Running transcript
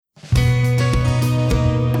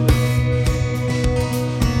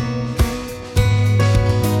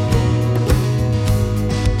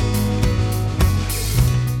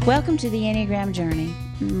Welcome to the Enneagram Journey.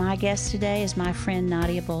 My guest today is my friend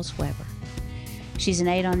Nadia Bolz Weber. She's an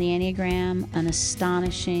 8 on the Enneagram, an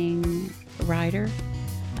astonishing writer,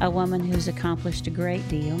 a woman who's accomplished a great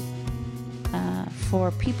deal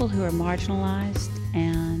for people who are marginalized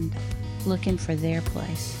and looking for their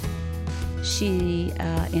place. She,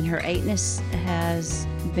 in her 8ness, has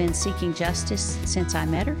been seeking justice since I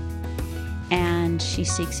met her, and she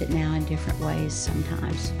seeks it now in different ways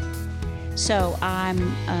sometimes. So I'm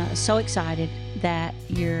so excited that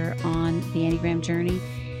you're on the Enneagram Journey,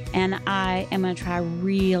 and I am going to try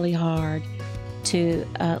really hard to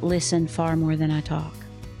listen far more than I talk.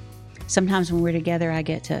 Sometimes when we're together, I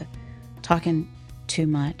get to talking too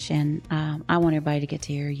much, and I want everybody to get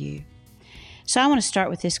to hear you. So I want to start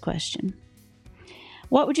with this question.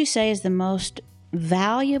 What would you say is the most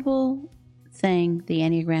valuable thing the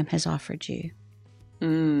Enneagram has offered you?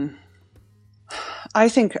 I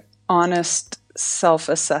think honest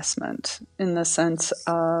self-assessment, in the sense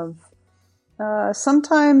of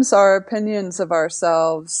sometimes our opinions of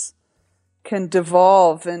ourselves can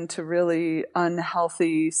devolve into really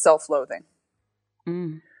unhealthy self-loathing.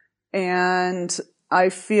 And I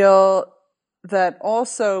feel that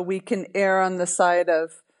also we can err on the side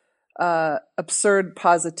of absurd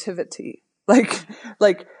positivity.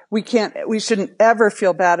 Like we shouldn't ever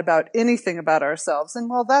feel bad about anything about ourselves. And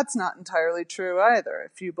well, that's not entirely true either.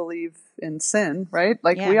 If you believe in sin, right?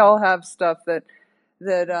 We all have stuff that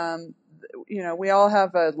we all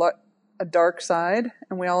have a dark side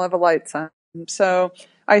and we all have a light side. So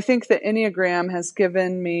I think the Enneagram has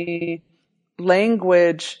given me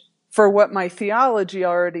language for what my theology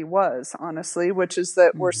already was, honestly, which is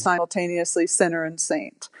that we're simultaneously sinner and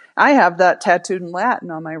saint. I have that tattooed in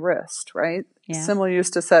Latin on my wrist, right? Yeah. Simul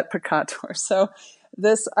justus et peccator. So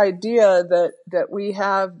this idea that we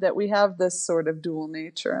have this sort of dual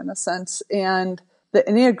nature in a sense, and the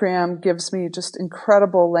Enneagram gives me just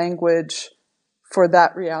incredible language for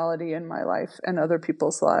that reality in my life and other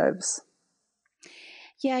people's lives.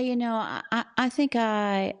 Yeah, I think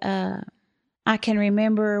I can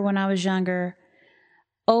remember when I was younger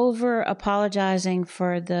over apologizing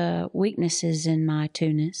for the weaknesses in my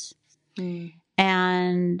 2ness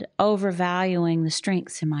and overvaluing the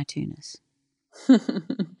strengths in my 2ness.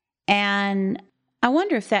 And I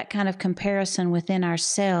wonder if that kind of comparison within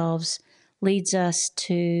ourselves leads us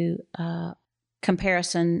to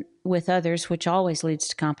comparison with others, which always leads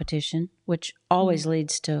to competition, which always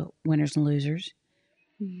leads to winners and losers.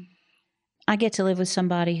 I get to live with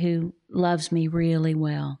somebody who loves me really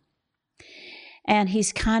well. And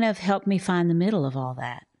he's kind of helped me find the middle of all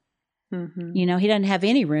that. He doesn't have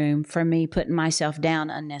any room for me putting myself down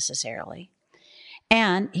unnecessarily.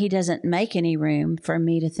 And he doesn't make any room for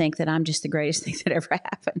me to think that I'm just the greatest thing that ever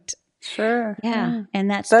happened. Sure. Yeah. And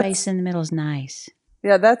that space in the middle is nice.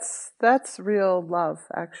 Yeah, that's real love,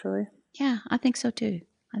 actually. Yeah, I think so too.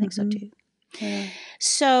 Yeah.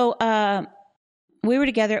 So, we were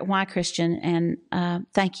together at Y Christian, and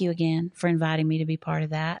thank you again for inviting me to be part of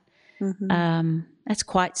that. That's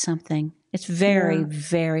quite something. It's very,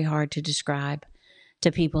 very hard to describe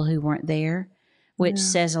to people who weren't there, which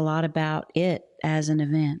says a lot about it as an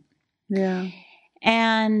event. Yeah.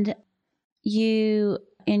 And you,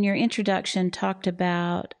 in your introduction, talked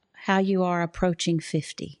about how you are approaching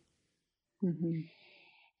 50.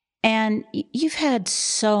 And you've had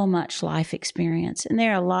so much life experience. And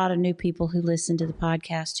there are a lot of new people who listen to the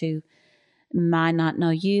podcast who might not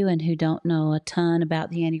know you and who don't know a ton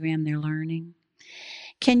about the Enneagram they're learning.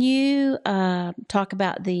 Can you talk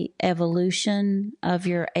about the evolution of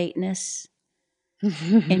your 8ness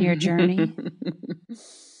in your journey?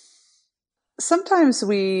 Sometimes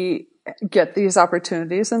we get these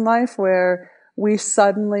opportunities in life where we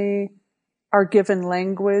suddenly are given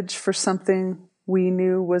language for something we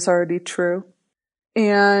knew was already true.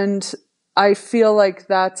 And I feel like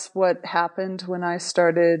that's what happened when I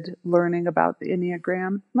started learning about the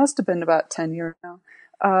Enneagram. Must have been about 10 years now.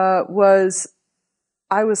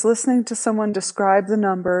 I was listening to someone describe the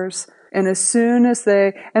numbers, and as soon as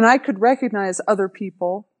and I could recognize other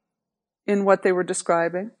people in what they were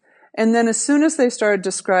describing. And then as soon as they started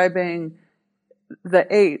describing the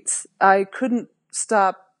 8s, I couldn't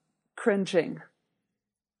stop cringing.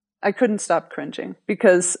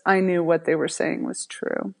 Because I knew what they were saying was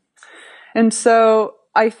true. And so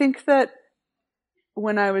I think that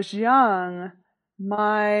when I was young,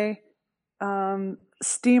 my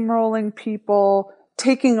steamrolling people,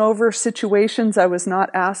 taking over situations I was not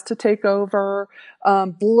asked to take over,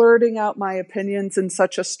 blurting out my opinions in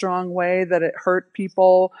such a strong way that it hurt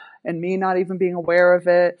people and me not even being aware of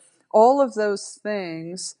it, all of those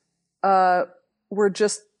things were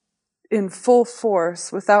just in full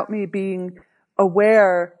force without me being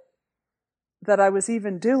aware that I was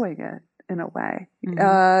even doing it in a way.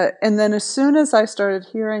 And then as soon as I started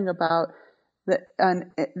hearing about the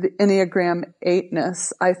Enneagram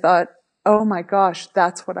 8-ness, I thought, oh my gosh,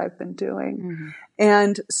 that's what I've been doing.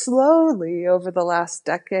 And slowly over the last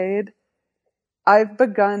decade, I've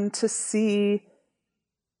begun to see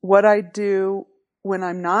what I do when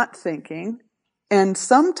I'm not thinking, and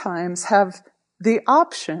sometimes have the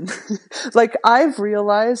option. Like I've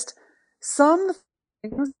realized some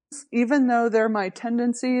things, even though they're my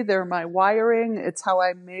tendency, they're my wiring, it's how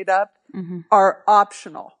I'm made up, are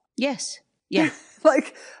optional. Yes. Yeah.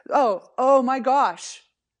 Like, oh my gosh.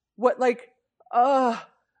 What,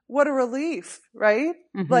 what a relief, right?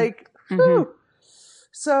 Like, whew.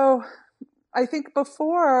 So I think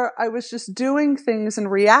before I was just doing things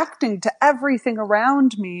and reacting to everything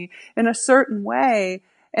around me in a certain way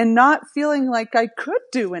and not feeling like I could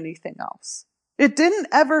do anything else. It didn't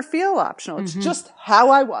ever feel optional. It's just how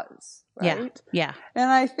I was, right? Yeah.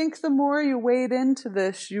 And I think the more you wade into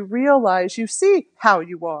this, you realize you see how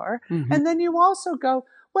you are. And then you also go,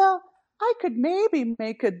 well, I could maybe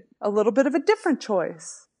make a little bit of a different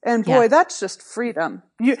choice. And boy, that's just freedom.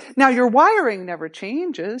 Now your wiring never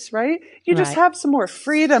changes, right? You just have some more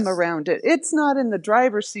freedom around it. It's not in the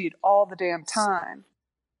driver's seat all the damn time.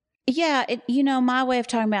 Yeah. My way of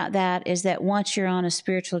talking about that is that once you're on a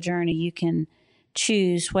spiritual journey, you can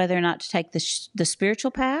choose whether or not to take the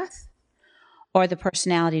spiritual path or the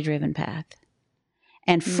personality-driven path.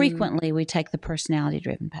 And frequently we take the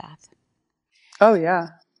personality-driven path. Oh, yeah.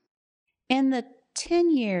 In the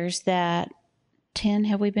 10 years have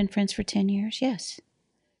we been friends for 10 years? Yes.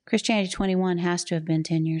 Christianity 21 has to have been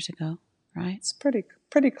 10 years ago, right? It's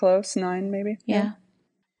pretty close, 9 maybe. Yeah.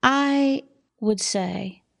 I would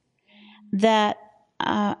say that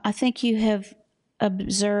I think you have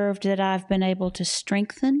observed that I've been able to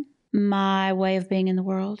strengthen my way of being in the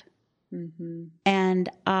world. And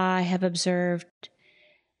I have observed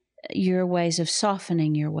your ways of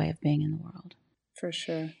softening your way of being in the world. For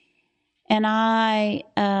sure. And I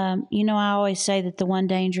always say that the one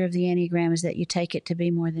danger of the Enneagram is that you take it to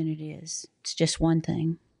be more than it is. It's just one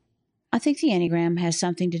thing. I think the Enneagram has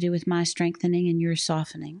something to do with my strengthening and your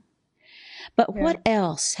softening. But what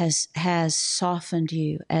else has softened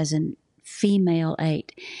you as a female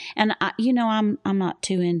 8? And I'm not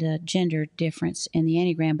too into gender difference in the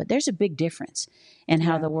Enneagram, but there's a big difference in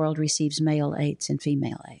how the world receives male 8s and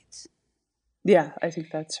female 8s. Yeah, I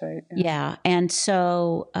think that's right. Yeah. And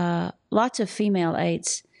so lots of female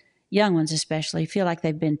 8s, young ones especially, feel like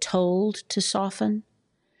they've been told to soften.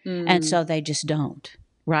 And so they just don't,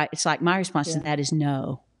 right? It's like my response to that is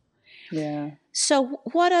no. Yeah. So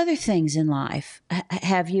what other things in life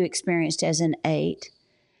have you experienced as an 8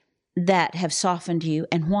 that have softened you,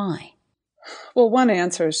 and why? Well, one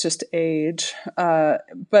answer is just age.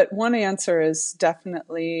 But one answer is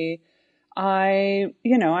definitely I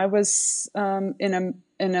was in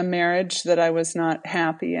a marriage that I was not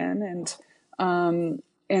happy in,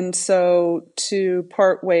 and so to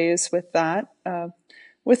part ways with that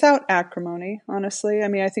without acrimony, honestly. I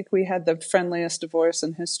mean, I think we had the friendliest divorce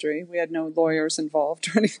in history. We had no lawyers involved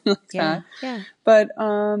or anything like that. Yeah.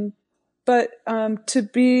 But to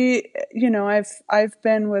be, I've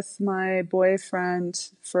been with my boyfriend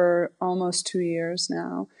for almost 2 years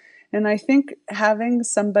now, and I think having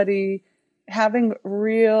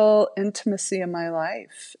real intimacy in my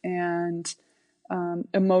life and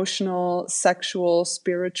emotional, sexual,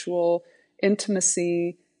 spiritual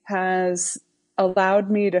intimacy has allowed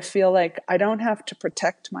me to feel like I don't have to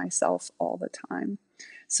protect myself all the time.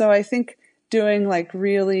 So I think doing like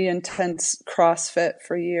really intense CrossFit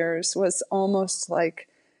for years was almost like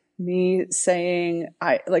me saying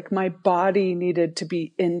my body needed to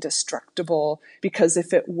be indestructible, because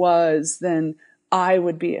if it was, then I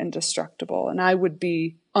would be indestructible and I would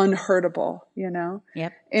be unhurtable,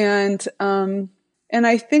 Yep. And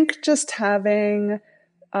I think just having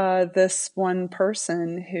this one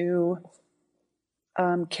person who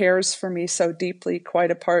cares for me so deeply, quite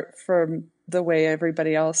apart from the way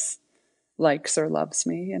everybody else likes or loves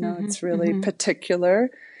me, it's really particular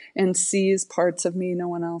and sees parts of me no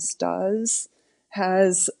one else does,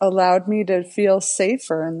 has allowed me to feel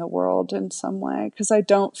safer in the world in some way, because I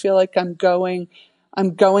don't feel like I'm going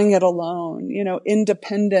it alone.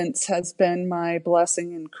 Independence has been my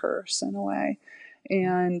blessing and curse in a way.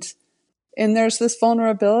 And there's this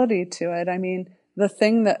vulnerability to it. I mean, the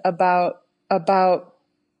thing that about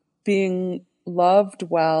being loved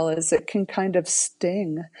well is it can kind of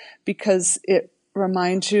sting, because it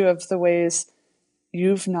reminds you of the ways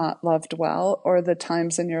you've not loved well, or the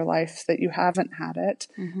times in your life that you haven't had it,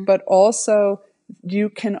 Mm-hmm. but also you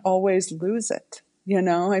can always lose it.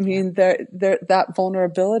 I mean, that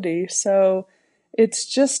vulnerability. So it's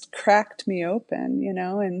just cracked me open,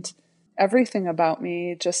 and everything about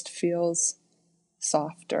me just feels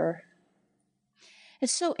softer.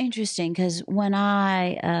 It's so interesting because when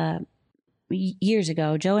years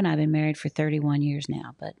ago, Joe and I have been married for 31 years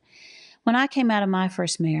now, but when I came out of my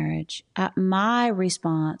first marriage, my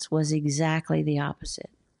response was exactly the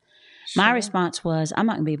opposite. Sure. My response was, I'm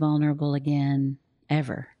not going to be vulnerable again,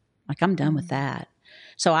 ever. Like, I'm done with that.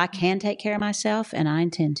 So I can take care of myself, and I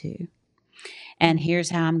intend to. And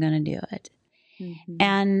here's how I'm going to do it. Mm-hmm.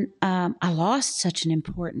 And I lost such an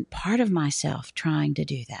important part of myself trying to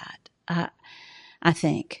do that, I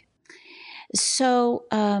think. So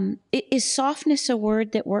is softness a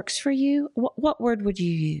word that works for you? What word would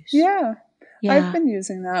you use? Yeah. I've been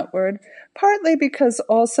using that word, partly because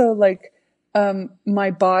also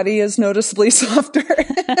my body is noticeably softer.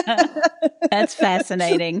 That's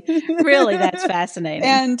fascinating. Really, that's fascinating.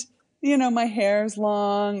 And, my hair's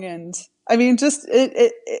long, and I mean, just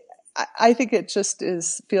I think it just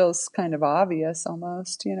feels kind of obvious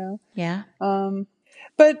almost, Yeah.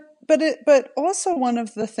 But also one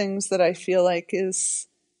of the things that I feel like is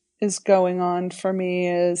going on for me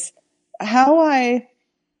is how I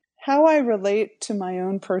relate to my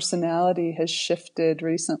own personality has shifted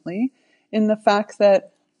recently, in the fact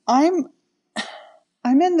that I'm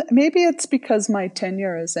in, maybe it's because my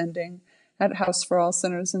tenure is ending at House for All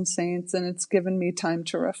Sinners and Saints, and it's given me time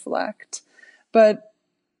to reflect. But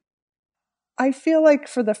I feel like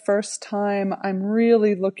for the first time, I'm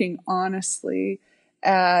really looking honestly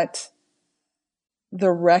at the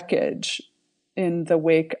wreckage in the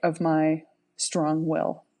wake of my strong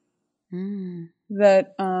will.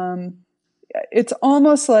 That it's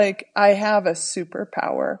almost like I have a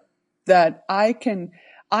superpower that I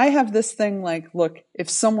have this thing like, look, if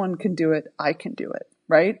someone can do it, I can do it,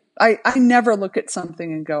 right? I never look at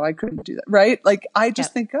something and go, I couldn't do that, right? Like, I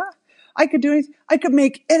just think, I could do anything. I could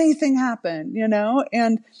make anything happen,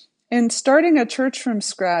 and starting a church from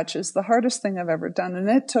scratch is the hardest thing I've ever done. And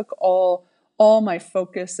it took all my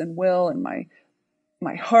focus and will and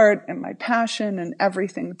my heart and my passion and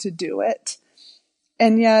everything to do it.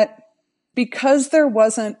 And yet, because there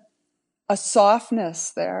wasn't a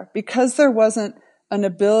softness there, because there wasn't an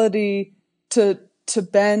ability to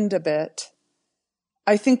bend a bit,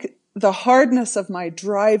 I think the hardness of my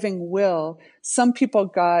driving will, some people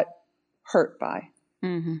got hurt by.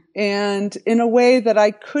 Mm-hmm. And in a way that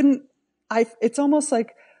it's almost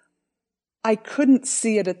like I couldn't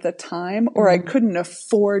see it at the time, or I couldn't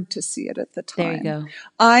afford to see it at the time. There you go.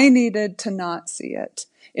 I needed to not see it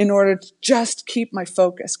in order to just keep my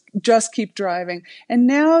focus, just keep driving. And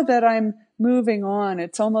now that I'm moving on,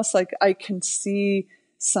 it's almost like I can see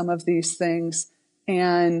some of these things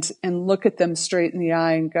and look at them straight in the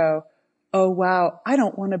eye and go, oh, wow, I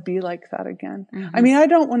don't want to be like that again. Mm-hmm. I mean, I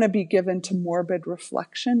don't want to be given to morbid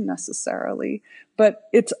reflection necessarily, but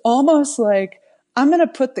it's almost like I'm going to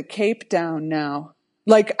put the cape down now.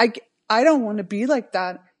 Like, I don't want to be like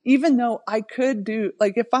that, even though I could do,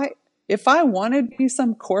 like, if I wanted to be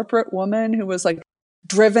some corporate woman who was like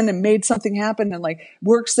driven and made something happen and like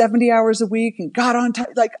worked 70 hours a week and got on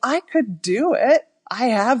time, like, I could do it. I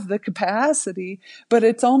have the capacity, but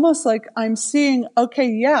it's almost like I'm seeing, okay,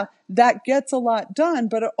 yeah, that gets a lot done,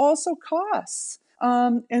 but it also costs.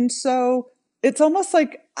 And so it's almost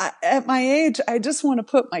like at my age, I just want to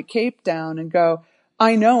put my cape down and go,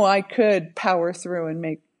 I know I could power through and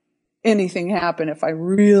make anything happen if I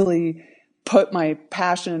really put my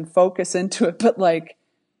passion and focus into it. But like,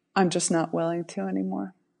 I'm just not willing to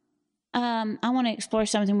anymore. I want to explore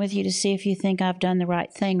something with you to see if you think I've done the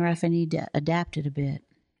right thing or if I need to adapt it a bit.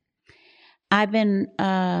 I've been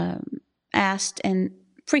asked and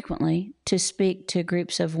frequently to speak to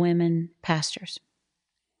groups of women pastors.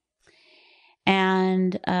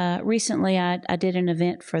 And recently I did an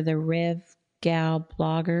event for the Rev Gal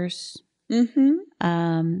bloggers.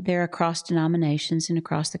 Mm-hmm. They're across denominations and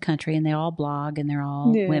across the country, and they all blog, and they're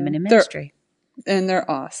all women in ministry. They're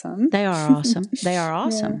awesome. They are awesome. They are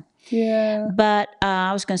awesome. Yeah. But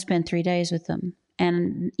I was going to spend 3 days with them.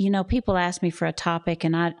 And, people ask me for a topic,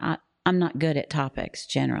 and I'm not good at topics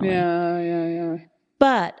generally. Yeah.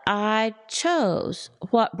 But I chose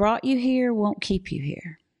what brought you here won't keep you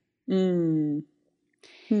here. And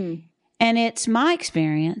it's my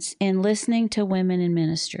experience in listening to women in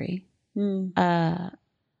ministry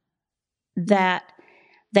that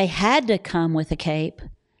they had to come with a cape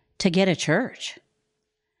to get a church.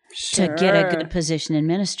 to get a Sure. good position in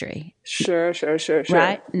ministry. Sure.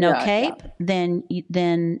 Right? No Yeah, cape, then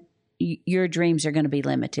your dreams are going to be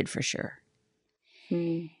limited for sure.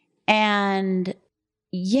 And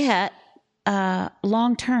yet,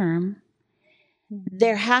 long term,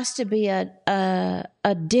 there has to be a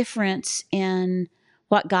difference in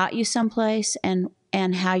what got you someplace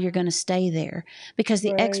and how you're going to stay there, because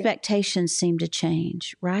the Right. expectations seem to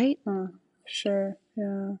change, right? Sure.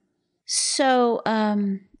 Yeah. So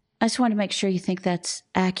I just want to make sure you think that's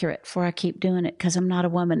accurate before I keep doing it, because I'm not a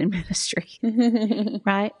woman in ministry,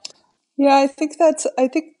 right? Yeah, I think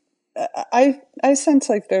I sense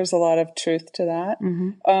like there's a lot of truth to that.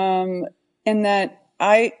 And that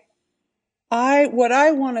what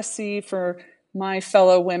I want to see for my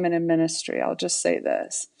fellow women in ministry, I'll just say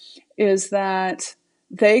this, is that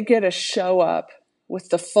they get to show up with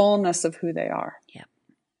the fullness of who they are. Yep.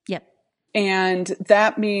 And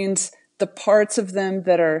that means the parts of them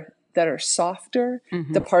that are softer,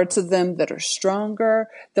 the parts of them that are stronger,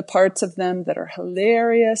 the parts of them that are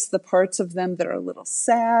hilarious, the parts of them that are a little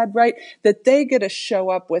sad, right? That they get to show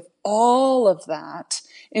up with all of that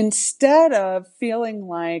instead of feeling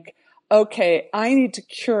like, okay, I need to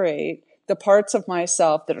curate the parts of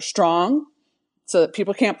myself that are strong so that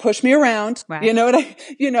people can't push me around. Right. You know what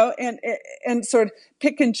and sort of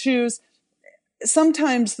pick and choose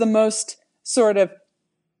sometimes the most sort of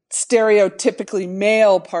stereotypically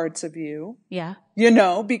male parts of you. Yeah.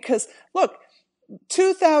 Because look,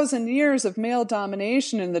 2,000 years of male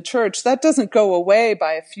domination in the church, that doesn't go away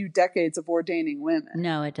by a few decades of ordaining women.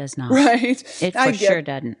 No, it does not. Right? It for sure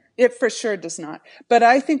doesn't. It for sure does not. But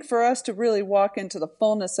I think for us to really walk into the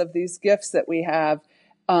fullness of these gifts that we have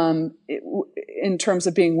in terms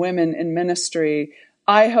of being women in ministry,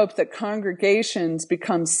 I hope that congregations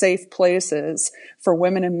become safe places for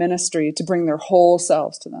women in ministry to bring their whole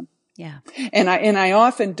selves to them. Yeah. And I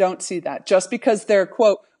often don't see that. Just because they're,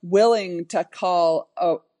 quote, willing to call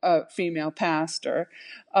a female pastor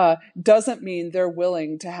doesn't mean they're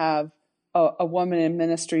willing to have a woman in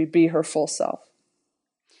ministry be her full self.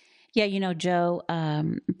 Yeah, Joe,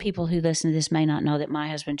 people who listen to this may not know that my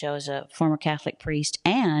husband Joe is a former Catholic priest.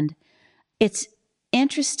 And it's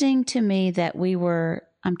interesting to me that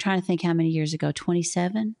I'm trying to think how many years ago,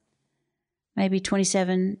 27? Maybe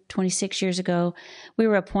 27, 26 years ago, we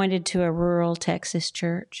were appointed to a rural Texas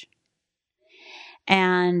church.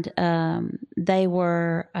 And they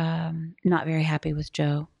were not very happy with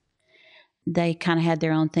Joe. They kind of had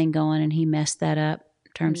their own thing going, and he messed that up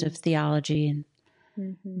in terms of theology and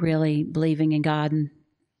really believing in God and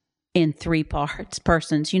in three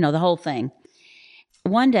persons, the whole thing.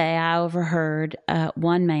 One day I overheard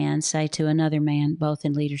one man say to another man, both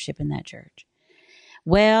in leadership in that church,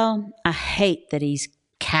 "Well, I hate that he's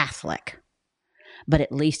Catholic, but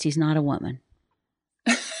at least he's not a woman."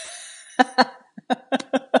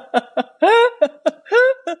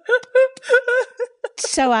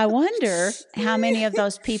 So I wonder how many of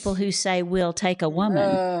those people who say we'll take a woman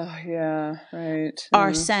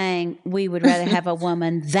are saying we would rather have a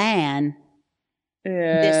woman than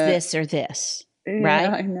this, or this. Right?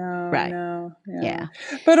 I know. Right. I know. Yeah.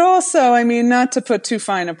 But also, not to put too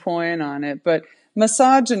fine a point on it, but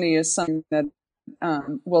misogyny is something that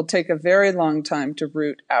will take a very long time to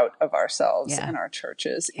root out of ourselves and our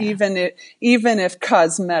churches, even if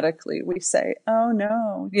cosmetically we say, "Oh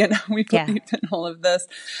no, we believe in all of this."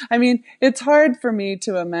 It's hard for me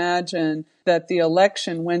to imagine that the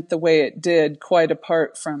election went the way it did, quite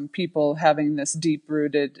apart from people having this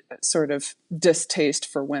deep-rooted sort of distaste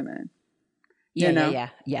for women.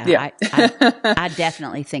 Yeah. I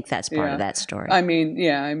definitely think that's part of that story.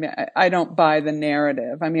 I don't buy the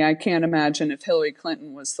narrative. I can't imagine if Hillary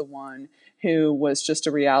Clinton was the one who was just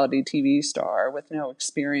a reality TV star with no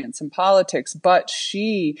experience in politics, but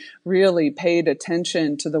she really paid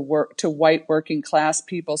attention to white working class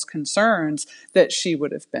people's concerns, that she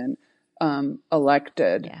would have been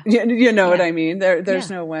elected. Yeah. What I mean? There's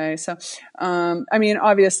no way. So,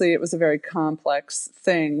 obviously it was a very complex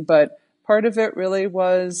thing, but part of it really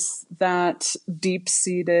was that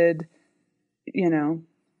deep-seated,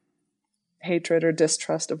 hatred or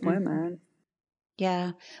distrust of women.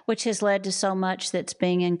 Yeah, which has led to so much that's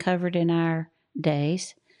being uncovered in our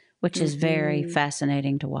days, which is very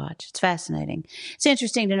fascinating to watch. It's fascinating. It's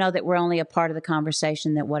interesting to know that we're only a part of the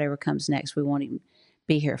conversation, that whatever comes next, we won't even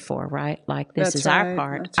be here for, right? Like this is our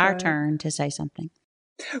part, our turn to say something.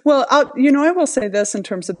 Well, I will say this in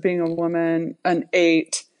terms of being a woman, an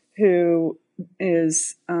 8, who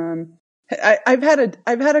is I've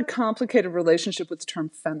had a complicated relationship with the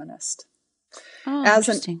term feminist. Oh,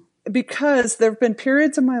 interesting. Because there have been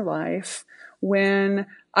periods in my life when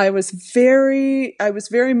I was very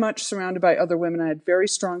much surrounded by other women. I had very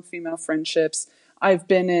strong female friendships. I've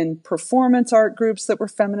been in performance art groups that were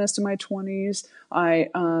feminist in my 20s. I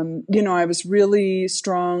was really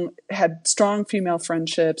strong, had strong female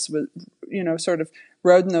friendships with, sort of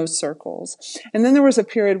rode in those circles. And then there was a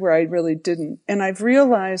period where I really didn't. And I've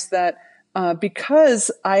realized that because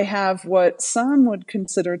I have what some would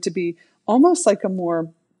consider to be almost like a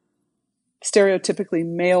more stereotypically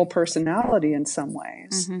male personality in some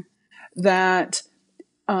ways, that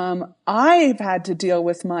I've had to deal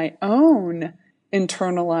with my own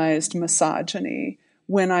internalized misogyny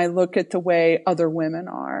when I look at the way other women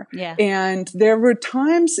are. Yeah. And there were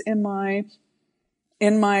times in my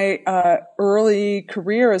early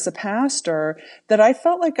career as a pastor that I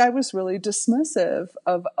felt like I was really dismissive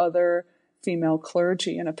of other female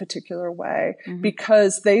clergy in a particular way,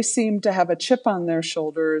 because they seemed to have a chip on their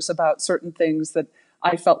shoulders about certain things that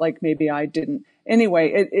I felt like maybe I didn't.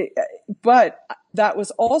 Anyway, but that was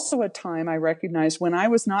also a time I recognized when I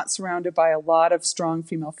was not surrounded by a lot of strong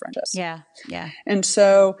female friendships. Yeah, yeah. And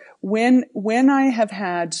so when I have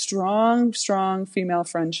had strong female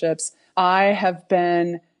friendships, I have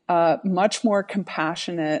been much more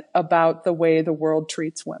compassionate about the way the world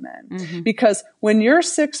treats women. Because when you're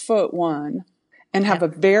 6'1" and have a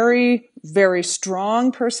very, very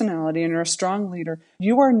strong personality and you're a strong leader,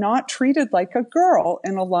 you are not treated like a girl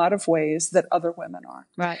in a lot of ways that other women are.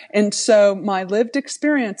 Right. And so my lived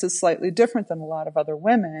experience is slightly different than a lot of other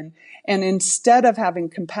women. And instead of having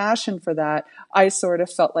compassion for that, I sort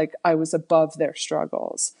of felt like I was above their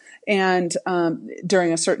struggles. And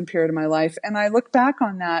during a certain period of my life, and I look back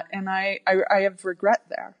on that, and I have regret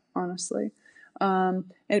there, honestly.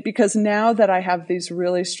 Because now that I have these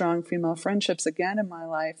really strong female friendships again in my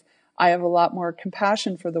life, I have a lot more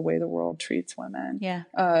compassion for the way the world treats women. Yeah.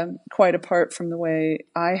 Quite apart from the way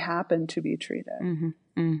I happen to be treated.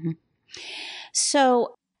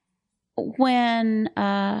 So when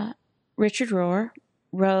Richard Rohr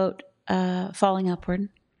wrote Falling Upward,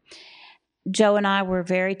 Joe and I were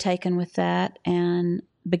very taken with that and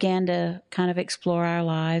began to kind of explore our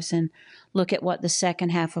lives and look at what the second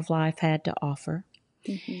half of life had to offer.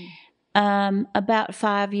 About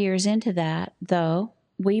 5 years into that, though,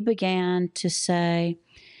 we began to say,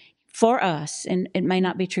 for us, and it may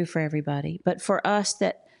not be true for everybody, but for us,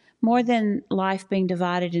 that more than life being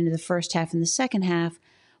divided into the first half and the second half,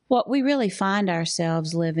 what we really find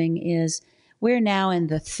ourselves living is we're now in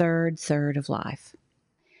the third of life.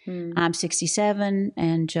 I'm 67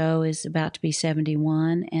 and Joe is about to be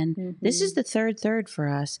 71. And this is the third for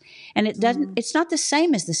us. And it doesn't, it's not the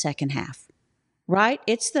same as the second half, right?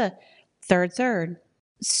 It's the third.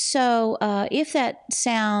 So if that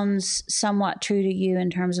sounds somewhat true to you in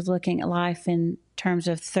terms of looking at life in terms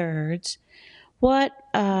of thirds, what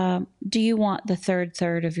do you want the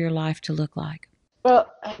third of your life to look like?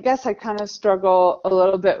 Well, I guess I kind of struggle a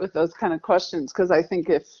little bit with those kind of questions, because I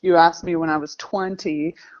think if you asked me when I was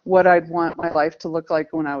 20 what I'd want my life to look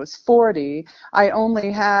like when I was 40, I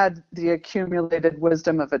only had the accumulated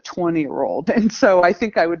wisdom of a 20-year-old. And so I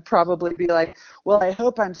think I would probably be like, well, I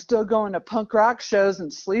hope I'm still going to punk rock shows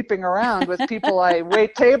and sleeping around with people I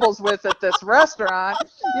wait tables with at this restaurant.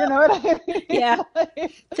 You know what I mean? Yeah.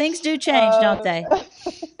 Things do change, don't they?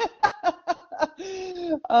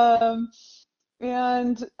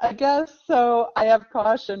 And I guess so I have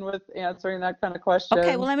caution with answering that kind of question.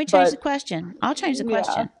 Okay, well, let me change the question. I'll change the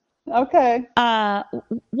question. Okay.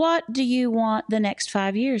 What do you want the next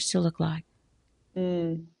 5 years to look like?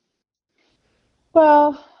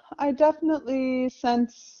 Well, I definitely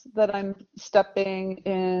sense that I'm stepping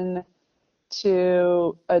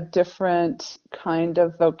into a different kind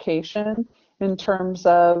of vocation in terms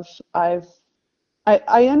of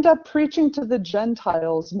I end up preaching to the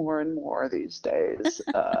Gentiles more and more these days.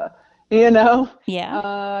 Yeah.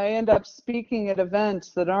 I end up speaking at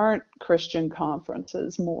events that aren't Christian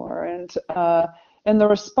conferences more, and the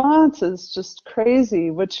response is just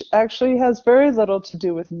crazy, which actually has very little to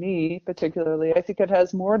do with me particularly. I think it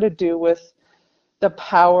has more to do with the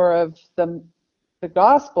power of the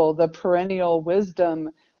gospel. The perennial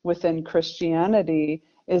wisdom within Christianity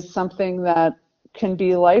is something that can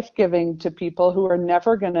be life-giving to people who are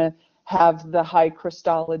never going to have the high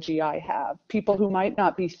Christology I have. People who might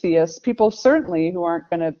not be theists, people certainly who aren't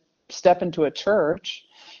going to step into a church.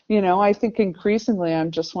 I think increasingly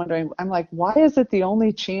I'm just wondering, I'm like, why is it the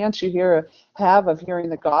only chance you have of hearing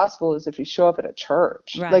the gospel is if you show up at a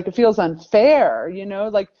church? Right. Like, it feels unfair,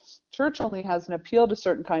 like church only has an appeal to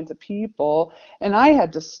certain kinds of people, and I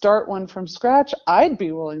had to start one from scratch. I'd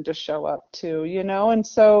be willing to show up too, and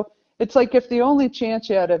so it's like if the only chance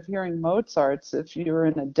you had of hearing Mozart's if you were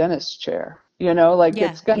in a dentist chair, Like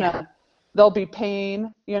Yeah. it's Yeah. gonna, there'll be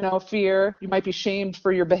pain, fear. You might be shamed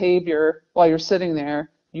for your behavior while you're sitting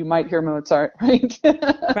there. You might hear Mozart, right?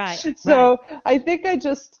 Right. Right. So I think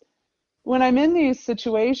when I'm in these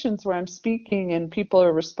situations where I'm speaking and people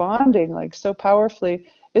are responding like so powerfully,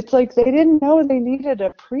 it's like they didn't know they needed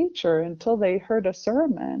a preacher until they heard a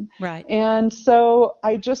sermon. Right. And so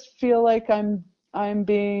I just feel like I'm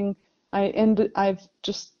being I've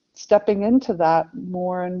just stepping into that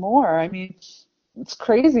more and more. I mean, it's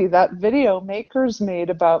crazy that video Makers made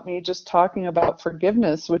about me just talking about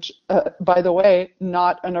forgiveness, which, by the way,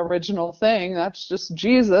 not an original thing. That's just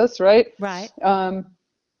Jesus, right? Right.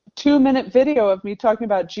 2-minute video of me talking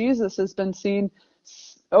about Jesus has been seen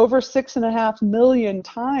over 6.5 million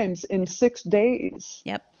times in 6 days.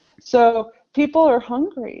 Yep. So people are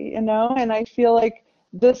hungry, and I feel like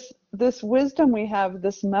this wisdom we have,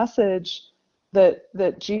 this message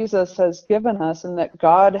that Jesus has given us and that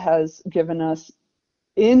God has given us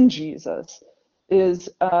in Jesus is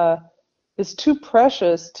too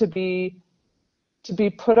precious to be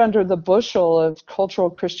put under the bushel of cultural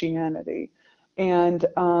Christianity. And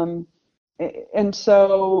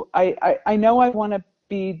so I know I want to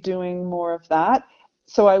be doing more of that.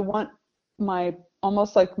 So I want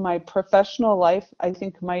almost like my professional life, I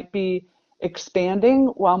think, might be expanding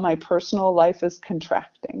while my personal life is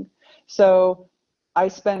contracting. So I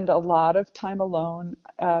spend a lot of time alone,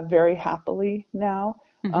 very happily now.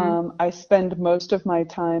 Mm-hmm. I spend most of my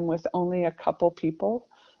time with only a couple people.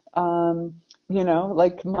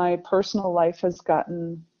 Like my personal life has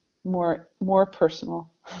gotten more personal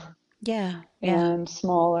Yeah. Yeah. and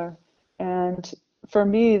smaller. And for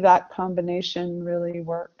me, that combination really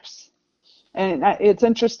works. And it's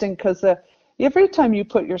interesting because every time you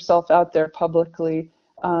put yourself out there publicly,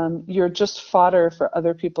 you're just fodder for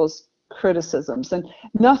other people's criticisms. And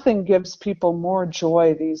nothing gives people more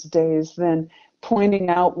joy these days than pointing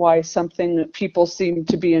out why something that people seem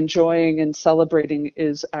to be enjoying and celebrating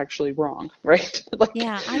is actually wrong, right? Like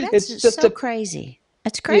Yeah. That's it's just just so a crazy.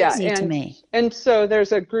 It's yeah, crazy to and me. and so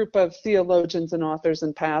there's a group of theologians and authors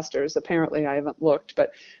and pastors. Apparently, I haven't looked,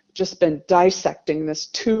 but just been dissecting this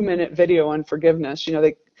 2-minute video on forgiveness.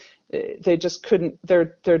 They just couldn't.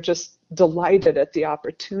 They're just delighted at the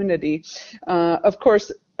opportunity. Of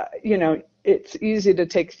course, it's easy to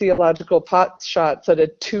take theological pot shots at a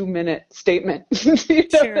 2-minute statement.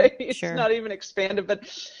 Sure. It's Sure. not even expanded, but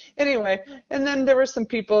anyway. And then there were some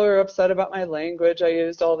people who were upset about my language. I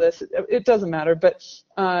used all this. It doesn't matter. But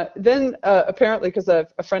then apparently, because a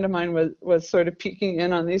friend of mine was sort of peeking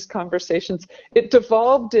in on these conversations, it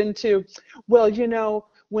devolved into, well,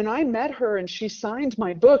 when I met her and she signed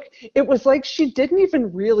my book, it was like she didn't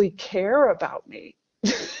even really care about me.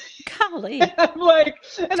 Golly. I'm like,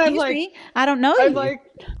 and I'm Excuse like, me. I don't know I'm you. like,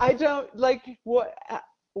 I don't like what.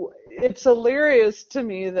 It's hilarious to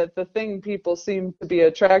me that the thing people seem to be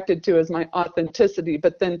attracted to is my authenticity,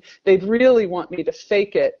 but then they'd really want me to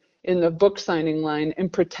fake it in the book signing line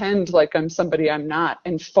and pretend like I'm somebody I'm not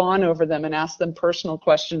and fawn over them and ask them personal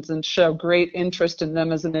questions and show great interest in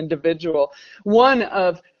them as an individual. One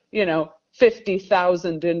of,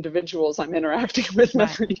 50,000 individuals I'm interacting with Right.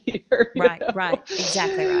 every year. Right. Right.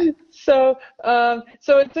 Exactly right. So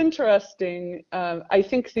it's interesting. I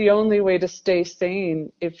think the only way to stay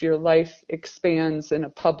sane if your life expands in a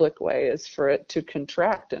public way is for it to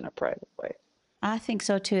contract in a private way. I think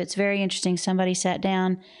so too. It's very interesting. Somebody sat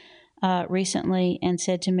down recently and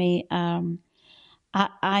said to me,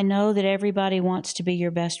 I know that everybody wants to be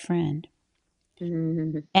your best friend.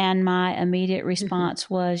 Mm-hmm. And my immediate response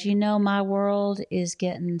was, my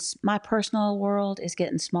personal world is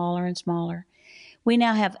getting smaller and smaller. We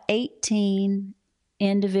now have 18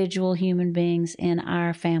 individual human beings in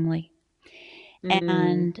our family. Mm-hmm.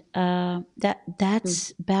 And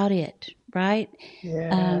that's about it, right?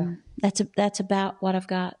 Yeah, That's about what I've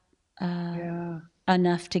got uh, yeah,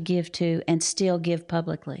 enough to give to and still give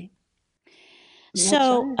publicly. that's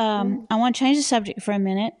So right. Yeah. I want to change the subject for a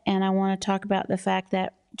minute, and I want to talk about the fact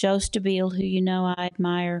that Joe Stabile, who I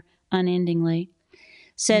admire unendingly,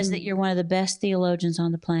 says that Mm. you're one of the best theologians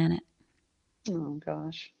on the planet. Oh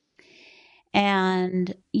gosh.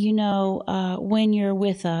 And when you're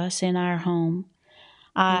with us in our home,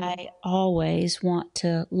 Mm. I always want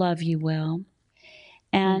to love you well. Mm.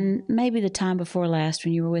 And maybe the time before last,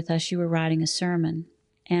 when you were with us, you were writing a sermon,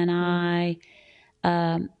 and Mm. I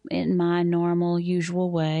in my normal,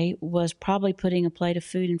 usual way, was probably putting a plate of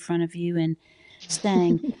food in front of you and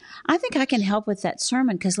saying, I think I can help with that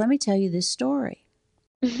sermon because let me tell you this story.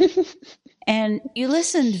 And you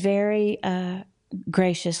listened very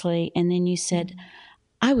graciously, and then you said,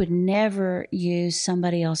 I would never use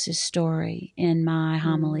somebody else's story in my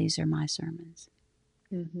homilies or my sermons.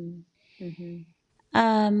 Mm-hmm.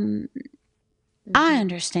 Mm-hmm. I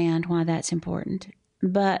understand why that's important,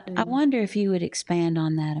 but I wonder if you would expand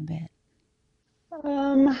on that a bit.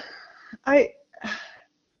 I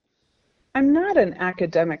I'm not an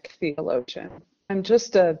academic theologian. I'm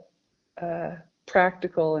just a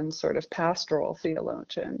practical and sort of pastoral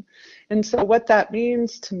theologian. And so what that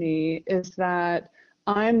means to me is that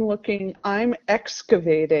I'm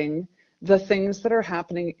excavating the things that are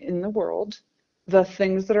happening in the world, the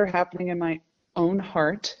things that are happening in my own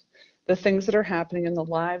heart, the things that are happening in the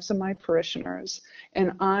lives of my parishioners,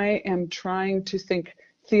 and I am trying to think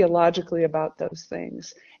theologically about those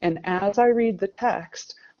things. And as I read the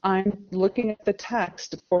text, I'm looking at the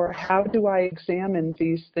text for how do I examine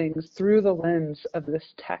these things through the lens of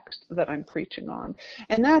this text that I'm preaching on.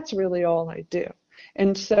 And that's really all I do.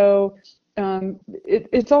 And so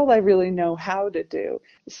it's all I really know how to do.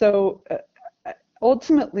 So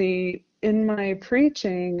ultimately, in my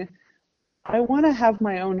preaching, I want to have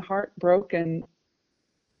my own heart broken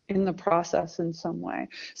in the process in some way.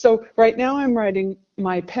 So right now I'm writing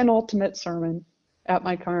my penultimate sermon at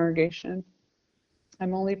my congregation.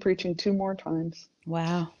 I'm only preaching 2 more times.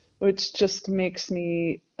 Wow. Which just makes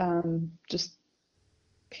me just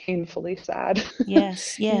painfully sad.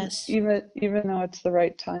 Yes, yes. even though it's the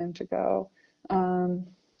right time to go.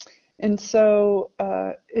 And so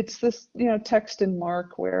it's this, text in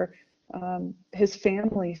Mark where his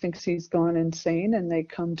family thinks he's gone insane and they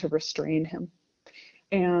come to restrain him.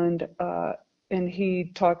 And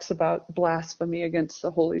he talks about blasphemy against the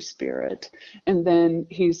Holy Spirit. And then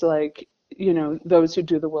he's like, those who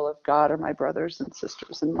do the will of God are my brothers and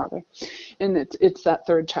sisters and mother. And it's that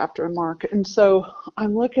 3rd chapter of Mark. And so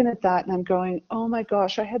I'm looking at that and I'm going, oh my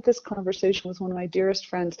gosh, I had this conversation with one of my dearest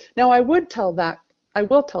friends. Now I will tell that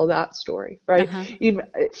story, right? Even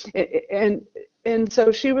and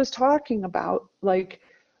so she was talking about, like,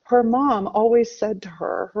 her mom always said to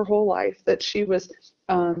her whole life that she was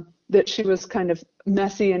kind of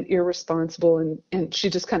messy and irresponsible, and she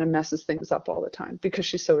just kind of messes things up all the time because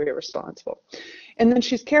she's so irresponsible. And then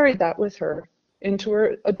she's carried that with her into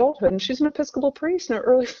her adulthood, and she's an Episcopal priest in her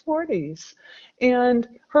early 40s. And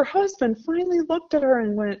her husband finally looked at her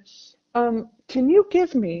and went, can you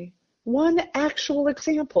give me one actual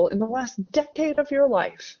example in the last decade of your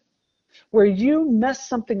life where you messed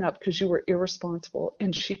something up because you were irresponsible?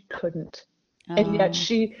 And she couldn't. And yet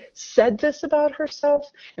she said this about herself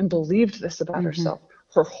and believed this about herself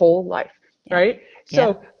her whole life, right?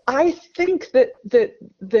 So I think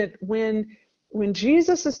that when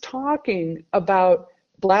Jesus is talking about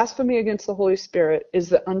blasphemy against the Holy Spirit is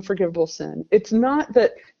the unforgivable sin, it's not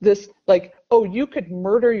that this, like, oh, you could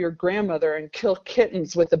murder your grandmother and kill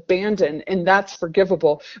kittens with abandon and that's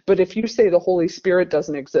forgivable, but if you say the Holy Spirit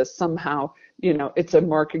doesn't exist, somehow, it's a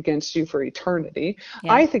mark against you for eternity.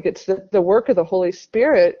 I think it's the work of the Holy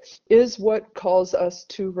Spirit is what calls us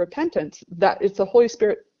to repentance. That it's the Holy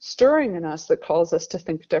Spirit stirring in us that calls us to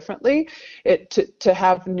think differently, to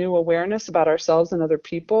have new awareness about ourselves and other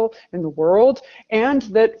people in the world, and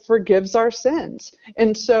that forgives our sins.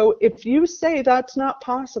 And so if you say that's not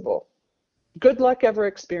possible, good luck ever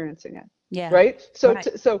experiencing it. Yeah. Right? So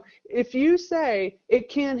so if you say it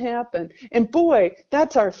can't happen, and boy,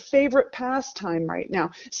 that's our favorite pastime right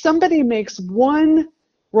now. Somebody makes one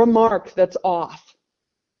remark that's off.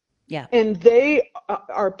 Yeah. And they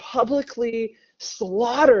are publicly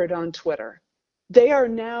slaughtered on Twitter. They are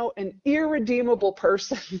now an irredeemable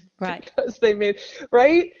person because they made,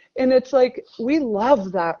 right? And it's like, we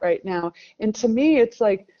love that right now. And to me, it's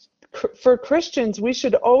like, for Christians, we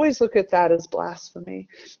should always look at that as blasphemy.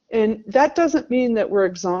 And that doesn't mean that we're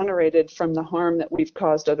exonerated from the harm that we've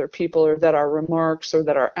caused other people, or that our remarks or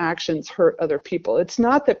that our actions hurt other people. It's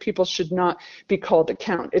not that people should not be called to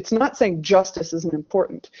account. It's not saying justice isn't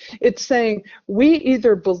important. It's saying we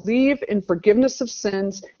either believe in forgiveness of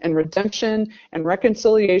sins and redemption and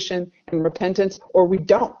reconciliation and repentance, or we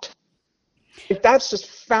don't. If that's just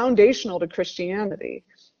foundational to Christianity.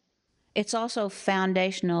 It's also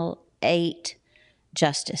foundational 8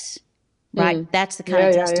 justice, right? That's the kind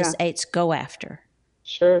of justice 8s go after.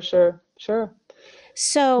 Sure.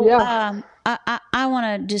 So I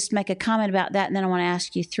want to just make a comment about that, and then I want to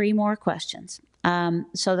ask you 3 more questions.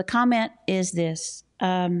 So the comment is this.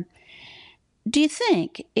 Do you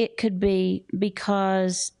think it could be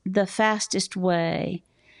because the fastest way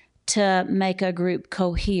to make a group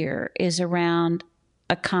cohere is around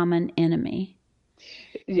a common enemy?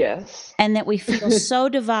 Yes. And that we feel so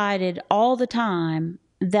divided all the time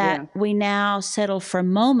that we now settle for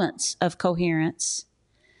moments of coherence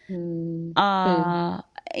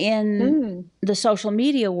in the social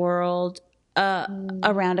media world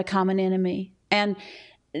around a common enemy. And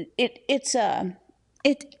I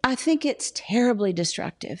think it's terribly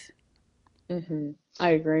destructive. I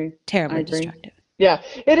agree. Terribly destructive. Yeah,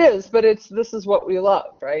 it is, but this is what we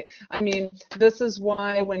love, right? I mean, this is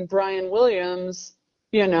why when Brian Williams,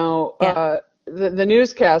 the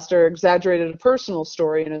newscaster exaggerated a personal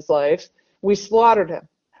story in his life, we slaughtered him.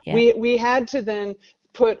 Yeah. We had to then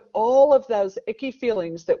put all of those icky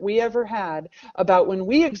feelings that we ever had about when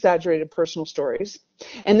we exaggerated personal stories,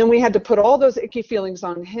 and then we had to put all those icky feelings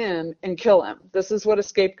on him and kill him. This is what a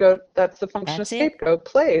scapegoat, that's the function a scapegoat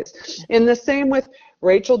plays. In the same with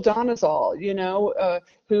Rachel Donizal,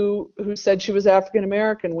 who said she was African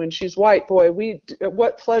American when she's white. Boy,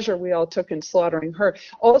 what pleasure we all took in slaughtering her.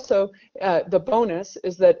 Also, the bonus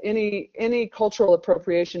is that any cultural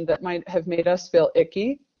appropriation that might have made us feel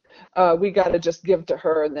icky, we got to just give to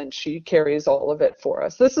her, and then she carries all of it for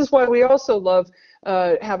us. This is why we also love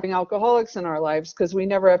having alcoholics in our lives, because we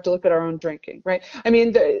never have to look at our own drinking, right? I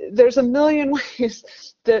mean, there's a million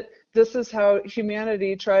ways that this is how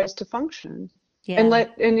humanity tries to function. Yeah.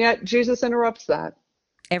 And yet Jesus interrupts that.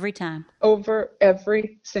 Every time. Over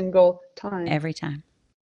every single time. Every time.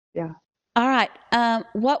 Yeah. All right.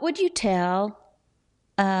 What would you tell,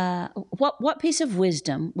 what piece of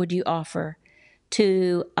wisdom would you offer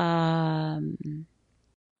to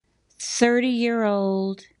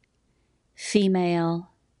 30-year-old female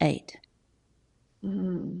 8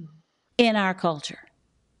 in our culture?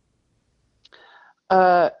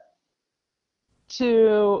 To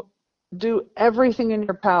do everything in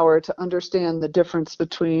your power to understand the difference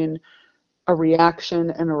between a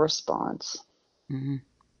reaction and a response.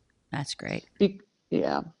 That's great.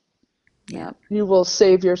 Yeah. You will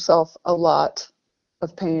save yourself a lot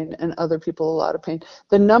of pain and other people a lot of pain.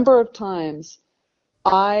 The number of times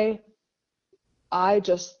I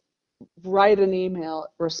just write an email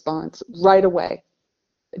response right away.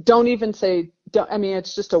 Don't even say,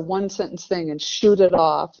 it's just a one sentence thing, and shoot it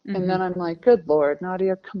off. And then I'm like, good Lord,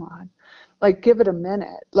 Nadia, come on. Like, give it a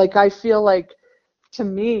minute. Like, I feel like, to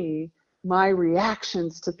me, my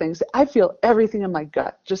reactions to things, I feel everything in my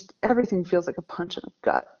gut. Just everything feels like a punch in the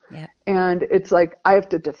gut. Yeah. And it's like I have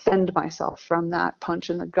to defend myself from that punch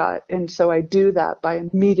in the gut. And so I do that by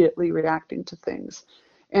immediately reacting to things.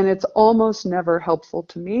 And it's almost never helpful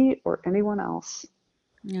to me or anyone else.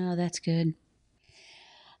 Oh, that's good.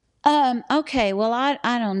 Okay, well, I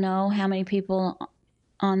don't know how many people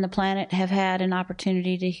on the planet have had an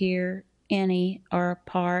opportunity to hear any or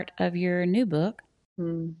part of your new book.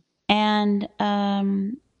 And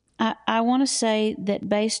I want to say that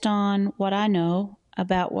based on what I know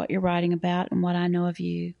about what you're writing about and what I know of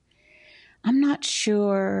you, I'm not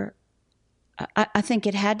sure. I think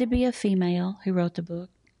it had to be a female who wrote the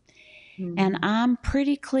book. And I'm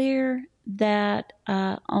pretty clear that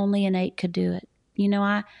only an 8 could do it.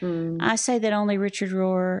 I say that only Richard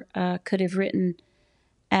Rohr could have written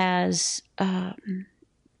as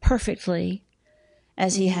perfectly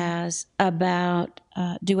as he has about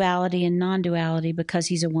duality and non-duality, because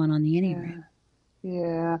he's a 1 on the Enneagram.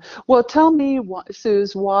 Yeah. Well, tell me,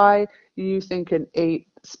 Suze, why you think an 8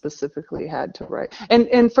 specifically had to write.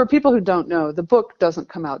 And for people who don't know, the book doesn't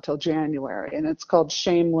come out till January, and it's called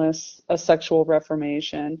Shameless, A Sexual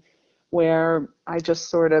Reformation, where I just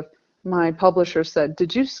sort of, my publisher said,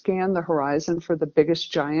 did you scan the horizon for the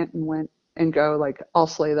biggest giant and went and go like, I'll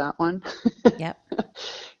slay that one? Yep.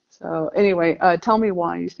 So anyway, tell me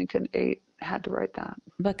why you think an 8 had to write that.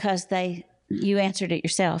 Because you answered it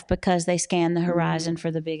yourself, because they scan the horizon for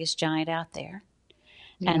the biggest giant out there.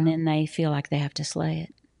 Yeah. And then they feel like they have to slay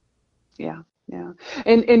it. Yeah.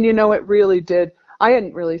 And it really did. I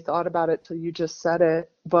hadn't really thought about it till you just said it,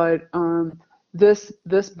 but this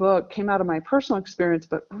book came out of my personal experience,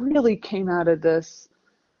 but really came out of this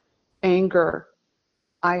anger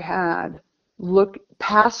I had.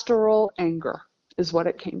 Pastoral anger is what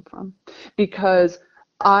it came from, because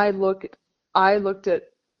I looked at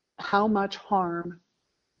how much harm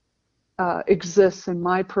exists in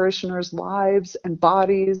my parishioners' lives and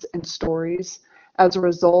bodies and stories as a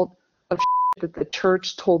result of that the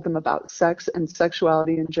church told them about sex and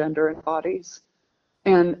sexuality and gender and bodies.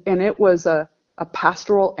 And it was a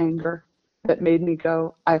pastoral anger that made me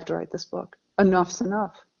go, I have to write this book. Enough's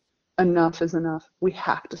enough. Enough is enough. We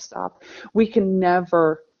have to stop. We can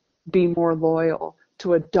never be more loyal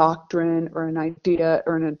to a doctrine or an idea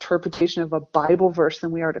or an interpretation of a Bible verse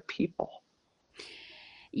than we are to people.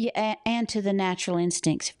 Yeah, and to the natural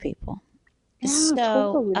instincts of people. Yeah,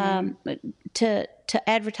 so totally. To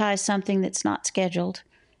advertise something that's not scheduled,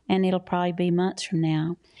 and it'll probably be months from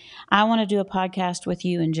now, I want to do a podcast with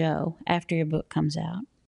you and Joe after your book comes out.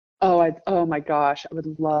 Oh my gosh, I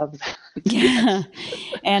would love that. Yeah. Yes.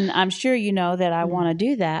 And I'm sure you know that I want Mm. to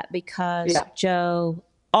do that because Yeah. Joe,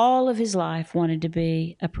 all of his life, wanted to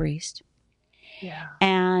be a priest. Yeah.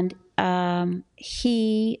 And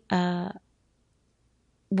he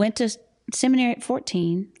went to seminary at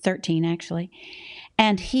 13 actually.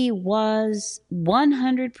 And he was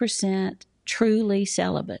 100% truly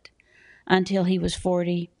celibate until he was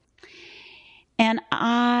 40. And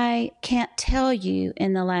I can't tell you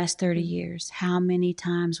in the last 30 Mm. years how many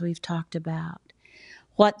times we've talked about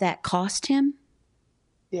what that cost him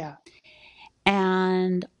Yeah.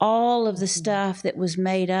 and all of the Mm-hmm. stuff that was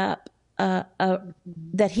made up, Mm-hmm.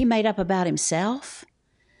 that he made up about himself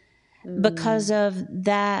because Mm. of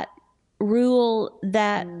that rule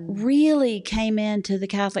that Mm. really came into the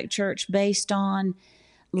Catholic Church based on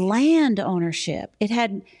land ownership. It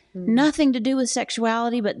had Mm. nothing to do with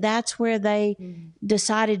sexuality, but that's where they Mm.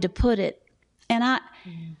 decided to put it. And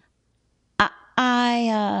Mm. I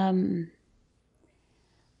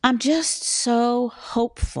I'm just so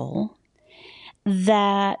hopeful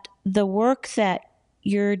that the work that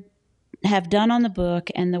you have done on the book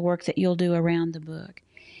and the work that you'll do around the book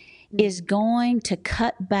is Mm. going to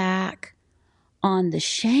cut back on the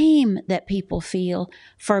shame that people feel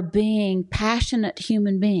for being passionate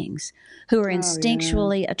human beings who are Oh yeah.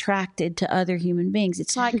 instinctually attracted to other human beings.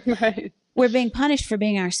 It's like Right. we're being punished for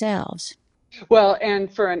being ourselves. Well,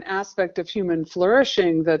 and for an aspect of human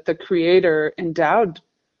flourishing that the Creator endowed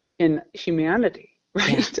in humanity, Yeah.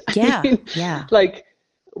 right? I Yeah. mean, Yeah. like,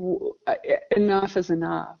 enough is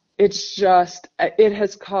enough. It's just, it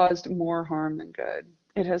has caused more harm than good.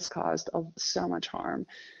 It has caused so much harm.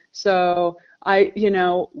 So a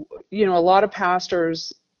lot of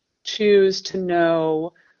pastors choose to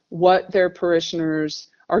know what their parishioners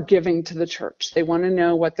are giving to the church. They want to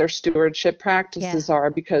know what their stewardship Yeah. practices are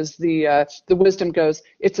because the wisdom goes,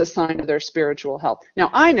 it's a sign of their spiritual health. Now,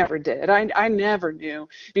 I never did. I never knew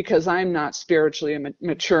because I'm not spiritually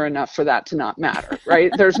mature enough for that to not matter, right?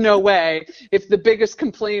 There's no way if the biggest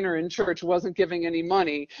complainer in church wasn't giving any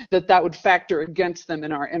money that would factor against them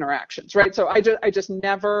in our interactions, right? So I just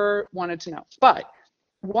never wanted to know. But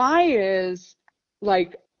why is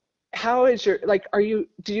like how is your like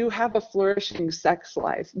do you have a flourishing sex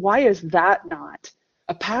life? Why is that not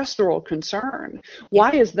a pastoral concern? Yeah.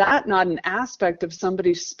 Why is that not an aspect of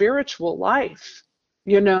somebody's spiritual life?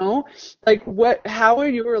 You know, like how are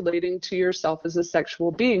you relating to yourself as a sexual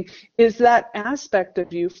being? Is that aspect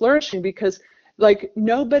of you flourishing? Because like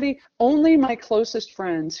only my closest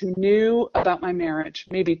friends who knew about my marriage,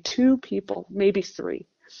 maybe 2 people, maybe 3,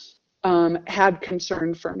 had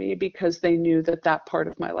concern for me because they knew that part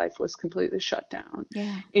of my life was completely shut down.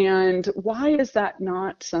 Yeah. And why is that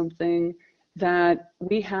not something that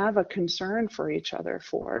we have a concern for each other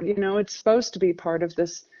for? You know, it's supposed to be part of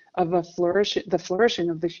this of the flourishing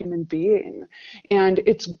of the human being, and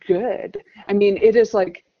it's good. I mean, it is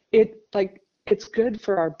like it's good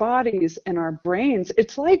for our bodies and our brains.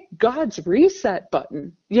 It's like God's reset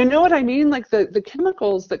button. You know what I mean? Like the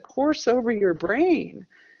chemicals that course over your brain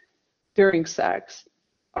during sex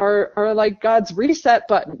are like God's reset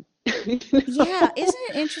button. You Yeah, know? isn't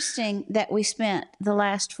it interesting that we spent the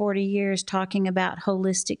last 40 years talking about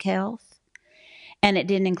holistic health and it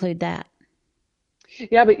didn't include that?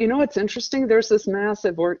 Yeah, but you know what's interesting? There's this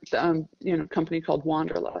massive company called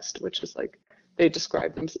Wanderlust, which is like they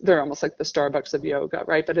describe them. They're almost like the Starbucks of yoga,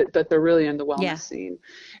 right? But they're really in the wellness Yeah. scene,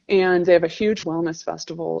 and they have a huge wellness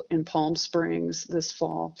festival in Palm Springs this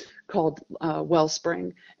fall called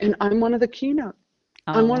Wellspring, and I'm one of the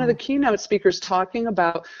Oh, keynote speakers talking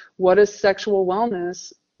about what does sexual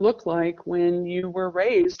wellness look like when you were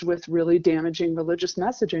raised with really damaging religious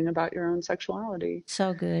messaging about your own sexuality.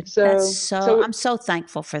 so good. So, I'm so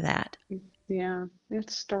thankful for that. yeah,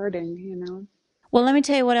 it's starting, you know. Well, let me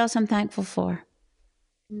tell you what else I'm thankful for.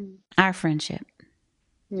 Mm. Our friendship.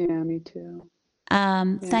 Yeah, me too.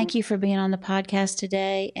 Yeah. Thank you for being on the podcast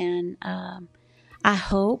today. And I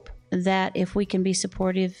hope that if we can be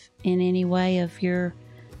supportive in any way of your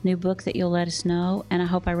new book, that you'll let us know. And I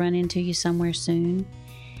hope I run into you somewhere soon.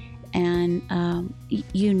 And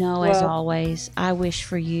as Well, always, I wish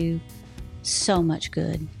for you so much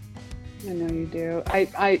good. I know you do.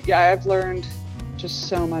 I've learned just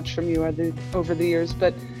so much from you over the years,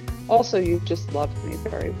 but also you've just loved me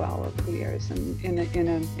very well over the years, and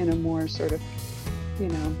in a more sort of,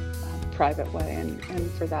 private way,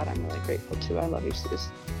 and for that I'm really grateful too. I love you, Suze.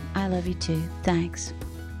 I love you too. Thanks.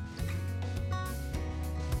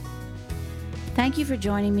 Thank you for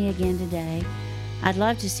joining me again today. I'd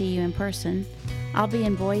love to see you in person. I'll be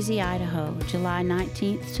in Boise, Idaho, July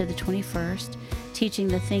 19th to the 21st, teaching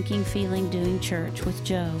the Thinking, Feeling, Doing Church with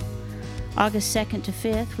Joe. August 2nd to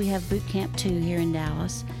 5th, we have Boot Camp 2 here in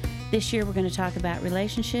Dallas. This year we're going to talk about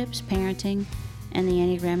relationships, parenting, and the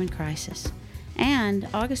Enneagram in crisis. And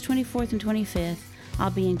August 24th and 25th,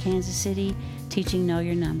 I'll be in Kansas City teaching Know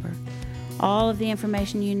Your Number. All of the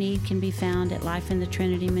information you need can be found at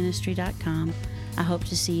lifeinthetrinityministry.com. I hope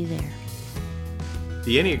to see you there.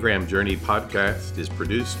 The Enneagram Journey podcast is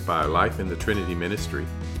produced by Life in the Trinity Ministry.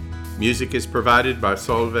 Music is provided by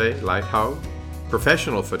Solveig Lighthouse.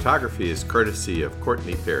 Professional photography is courtesy of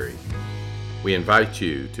Courtney Perry. We invite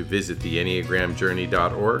you to visit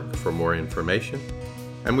theenneagramjourney.org for more information,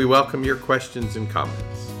 and we welcome your questions and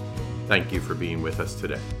comments. Thank you for being with us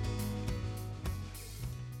today.